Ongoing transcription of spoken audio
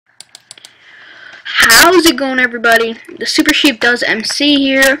How's it going, everybody? The Super Sheep Does MC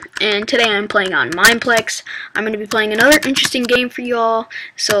here, and today I'm playing on Mineplex. I'm going to be playing another interesting game for you all,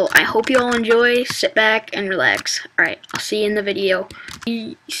 so I hope you all enjoy. Sit back and relax. Alright, I'll see you in the video.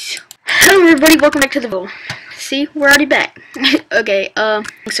 Peace. Hello everybody, welcome back to the video. See, we're already back. Okay,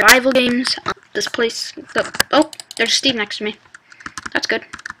 survival games. This place, oh, there's Steve next to me. That's good.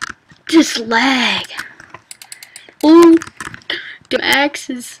 Just lag. Ooh. Dim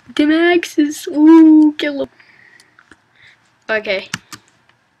axes, ooh, kill him. Okay.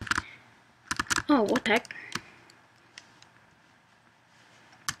 Oh, what the heck?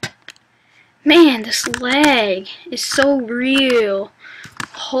 Man, this lag is so real.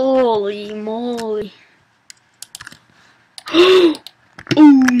 Holy moly. Boom,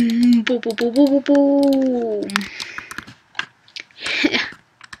 boom, boom, boom, boom, boom.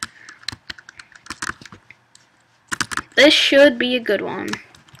 This should be a good one.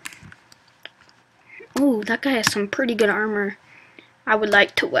 Ooh, that guy has some pretty good armor. I would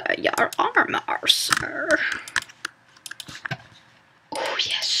like to wear your armor, sir. Oh,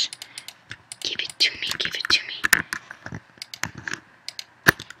 yes. Give it to me, give it to me.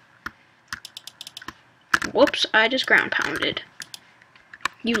 Whoops, I just ground pounded.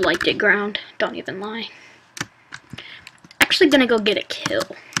 You liked it, ground. Don't even lie. Actually gonna go get a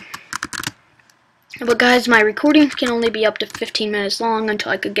kill. But guys, my recordings can only be up to 15 minutes long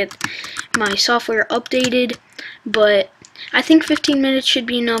until I could get my software updated. But I think 15 minutes should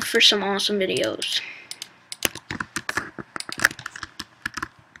be enough for some awesome videos.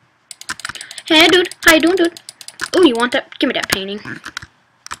 Hey dude, how you doing, dude? Oh, you want that? Give me that painting.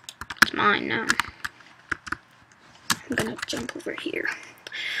 It's mine now. I'm gonna jump over here.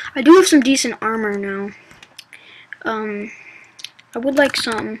 I do have some decent armor now. I would like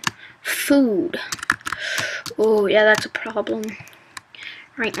some food. Oh, yeah, that's a problem.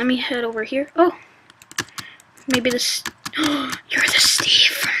 Right, let me head over here. Oh, maybe this. Oh, you're the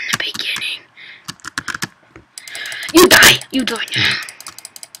Steve from the beginning. You die! You die now.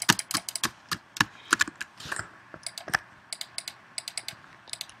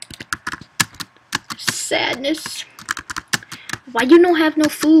 Sadness. Why you don't have no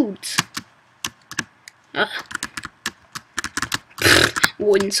foods?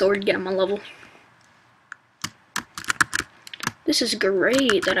 Wooden sword, get on my level. This is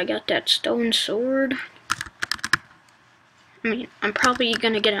great that I got that stone sword. I mean, I'm probably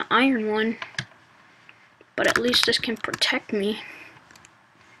gonna get an iron one, but at least this can protect me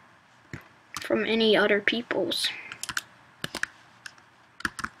from any other peoples.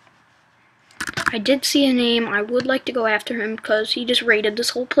 I did see a name. I would like to go after him because he just raided this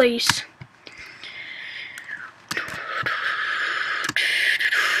whole place.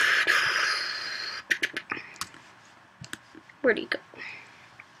 Where'd he go?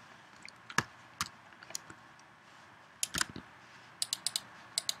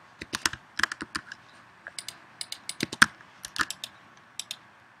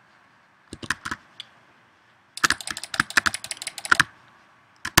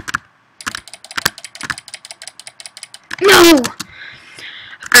 No!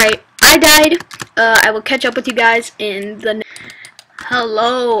 Alright, I died. I will catch up with you guys in the...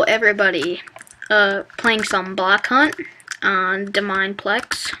 Hello, everybody. Playing some Block Hunt on the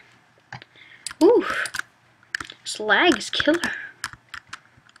Mineplex. Ooh, this lag is killer.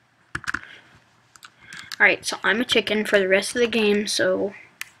 Alright, so I'm a chicken for the rest of the game, so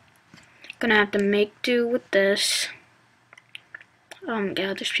gonna have to make do with this. Oh my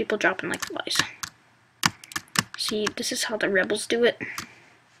god, there's people dropping like flies. See, this is how the rebels do it.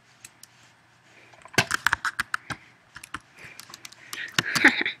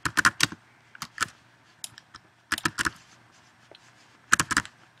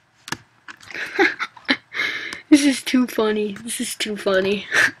 This is too funny. This is too funny.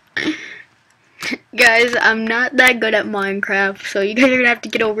 Guys, I'm not that good at Minecraft, so you guys are gonna have to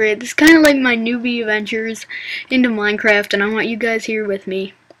get over it. This is kind of like my newbie adventures into Minecraft, and I want you guys here with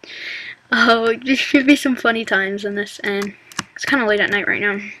me. Oh, there should be some funny times in this, and it's kind of late at night right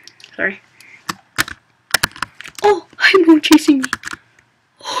now. Sorry. Oh, Hymo chasing me.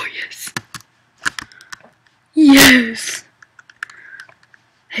 Oh, yes. Yes.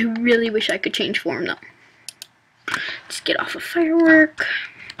 I really wish I could change form, though. Let's get off of firework.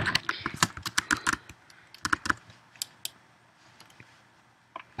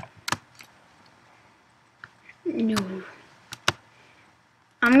 No.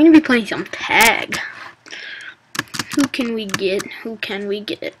 I'm gonna be playing some tag. Who can we get? Who can we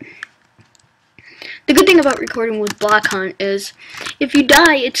get? The good thing about recording with Block Hunt is if you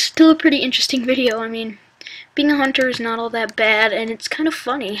die, it's still a pretty interesting video. I mean, being a hunter is not all that bad, and it's kind of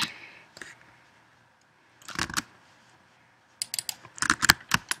funny.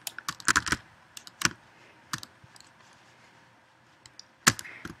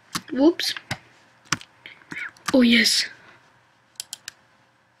 Whoops. Oh, yes.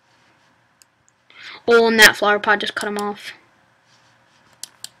 Oh, and that flower pot just cut him off.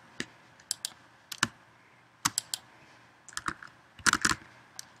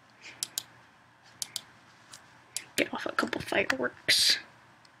 Get off a couple fireworks.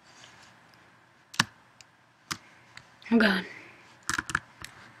 Oh, God.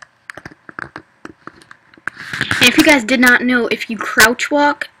 And if you guys did not know, if you crouch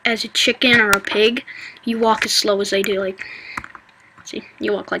walk as a chicken or a pig, you walk as slow as they do. Like, see,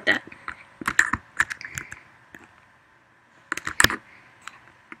 you walk like that.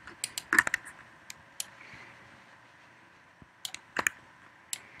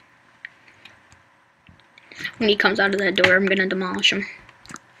 When he comes out of that door, I'm gonna demolish him.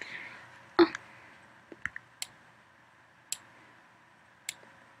 Oh.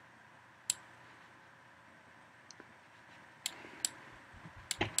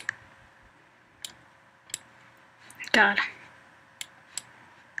 God.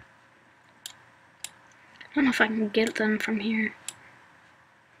 I don't know if I can get them from here.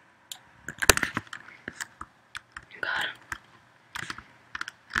 God.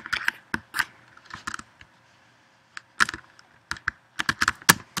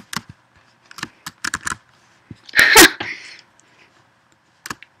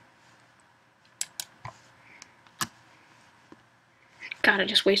 God, I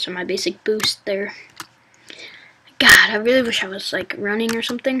just wasted my basic boost there. God, I really wish I was like running or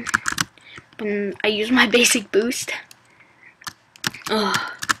something when I use my basic boost.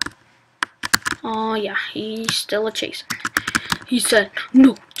 Oh yeah, he's still a chasing. He said,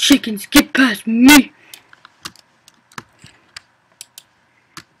 "No chickens get past me."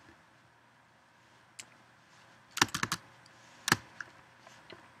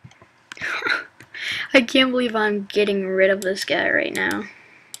 I can't believe I'm getting rid of this guy right now.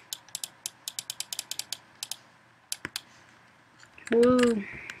 Woo.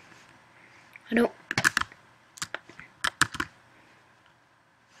 I don't...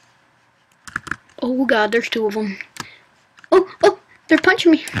 Oh God, there's two of them. Oh, they're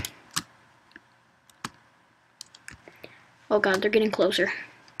punching me. Oh God, they're getting closer.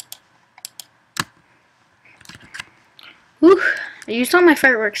 Whew. I used all my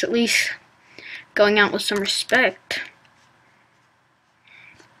fireworks, at least going out with some respect.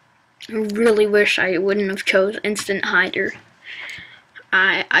 I really wish I wouldn't have chose instant hider.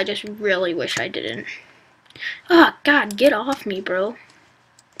 I just really wish I didn't. Oh God, get off me, bro.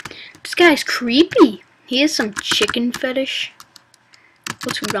 This guy's creepy. He has some chicken fetish.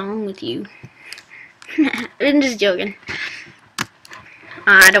 What's wrong with you? I'm just joking.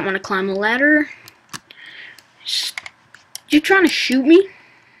 I don't want to climb a ladder. You trying to shoot me?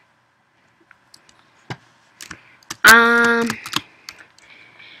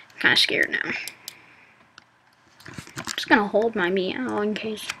 Kind of scared now. I'm just gonna hold my meow in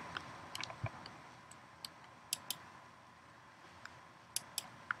case.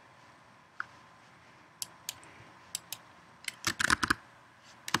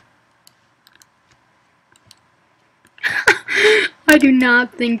 I do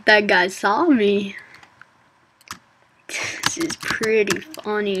not think that guy saw me. This is pretty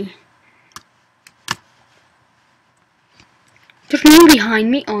funny. There's no one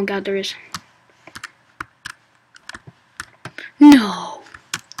behind me. Oh God, there is. No.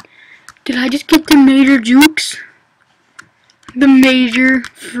 Did I just get the major jukes? The major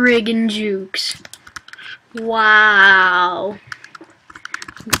friggin' jukes. Wow.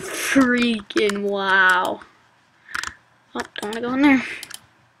 Freaking wow. Oh, don't want to go in there.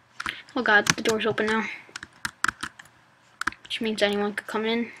 Oh God, the door's open now. Which means anyone could come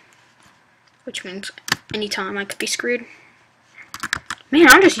in. Which means anytime I could be screwed. Man,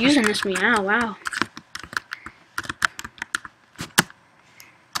 I'm just using this meow, wow.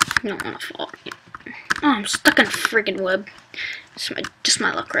 I don't want to fall. Oh, I'm stuck in a friggin' web. It's just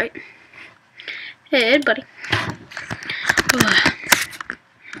my luck, right? Hey, buddy. Ugh.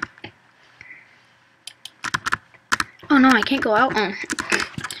 Oh no, I can't go out. Oh.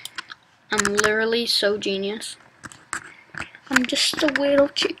 I'm literally so genius. I'm just a little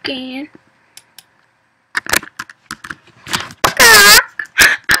chicken.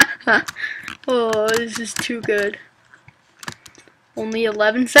 Oh, this is too good. Only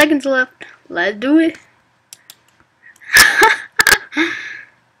 11 seconds left. Let's do it.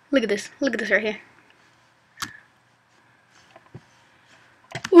 Look at this. Look at this right here.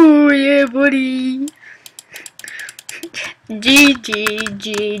 Oh yeah, buddy. GG,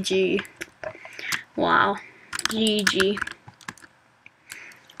 GG. Wow. GG.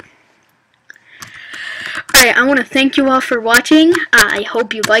 Alright, I want to thank you all for watching. I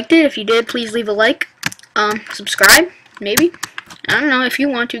hope you liked it. If you did, please leave a like. Subscribe, maybe. I don't know. If you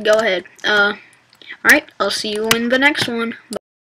want to, go ahead. Alright, I'll see you in the next one. Bye.